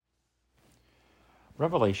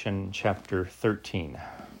Revelation chapter 13.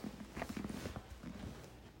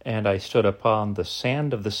 And I stood upon the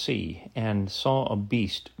sand of the sea, and saw a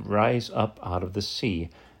beast rise up out of the sea,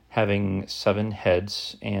 having 7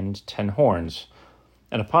 heads and 10 horns,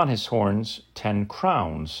 and upon his horns 10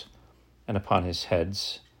 crowns, and upon his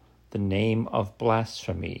heads the name of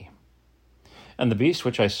blasphemy. And the beast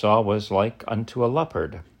which I saw was like unto a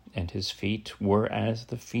leopard, and his feet were as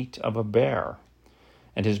the feet of a bear,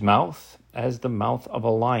 and his mouth as the mouth of a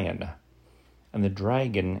lion. And the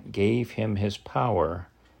dragon gave him his power,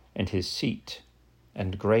 and his seat,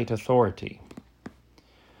 and great authority.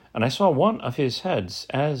 And I saw one of his heads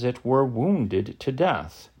as it were wounded to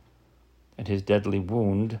death, and his deadly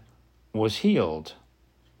wound was healed.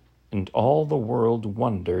 And all the world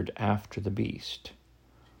wondered after the beast.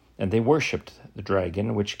 And they worshipped the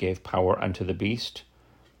dragon, which gave power unto the beast,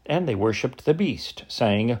 and they worshipped the beast,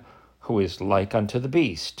 saying, Who is like unto the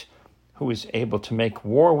beast? Who is able to make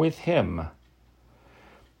war with him?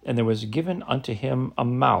 And there was given unto him a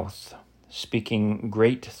mouth, speaking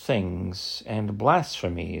great things and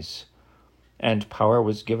blasphemies, and power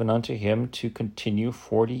was given unto him to continue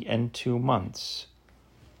 42 months.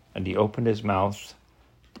 And he opened his mouth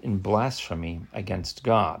in blasphemy against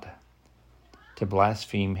God, to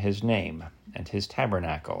blaspheme his name and his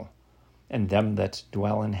tabernacle, and them that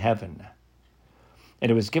dwell in heaven. And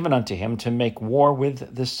it was given unto him to make war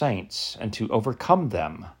with the saints, and to overcome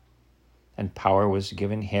them. And power was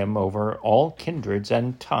given him over all kindreds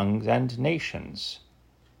and tongues and nations.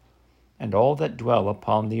 And all that dwell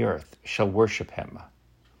upon the earth shall worship him,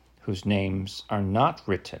 whose names are not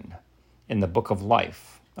written in the book of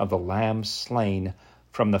life of the Lamb slain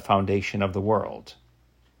from the foundation of the world.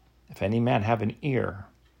 If any man have an ear,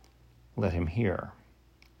 let him hear.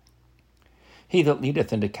 He that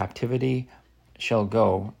leadeth into captivity shall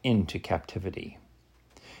go into captivity.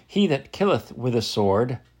 He that killeth with a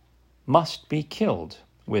sword must be killed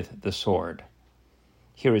with the sword.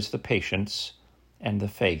 Here is the patience and the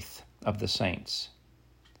faith of the saints.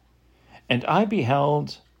 And I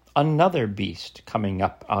beheld another beast coming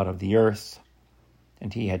up out of the earth,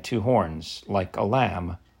 and he had 2 horns like a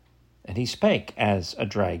lamb, and he spake as a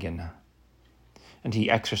dragon. And he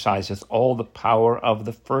exerciseth all the power of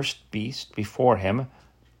the first beast before him,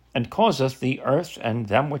 and causeth the earth and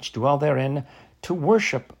them which dwell therein to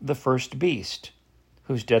worship the first beast,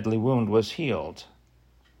 whose deadly wound was healed.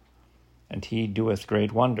 And he doeth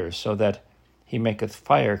great wonders, so that he maketh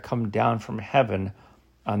fire come down from heaven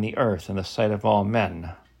on the earth in the sight of all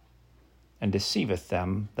men, and deceiveth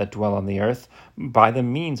them that dwell on the earth by the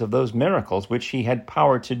means of those miracles which he had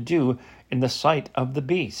power to do in the sight of the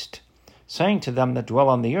beast, saying to them that dwell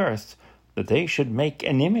on the earth that they should make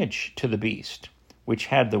an image to the beast, which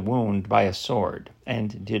had the wound by a sword,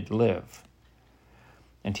 and did live.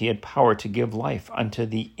 And he had power to give life unto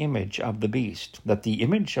the image of the beast, that the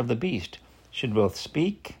image of the beast should both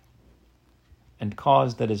speak and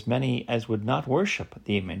cause that as many as would not worship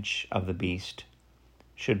the image of the beast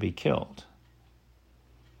should be killed.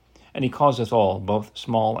 And he causeth all, both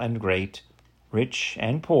small and great, rich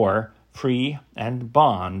and poor, free and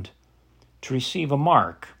bond, to receive a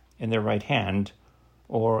mark in their right hand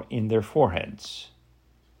or in their foreheads,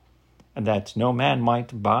 and that no man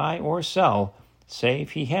might buy or sell,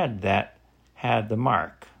 save he had the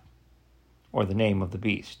mark, or the name of the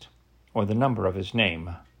beast, or the number of his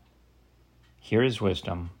name. Here is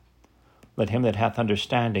wisdom. Let him that hath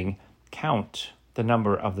understanding count the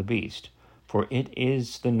number of the beast, for it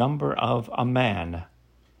is the number of a man,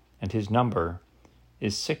 and his number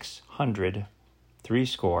is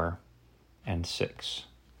 666.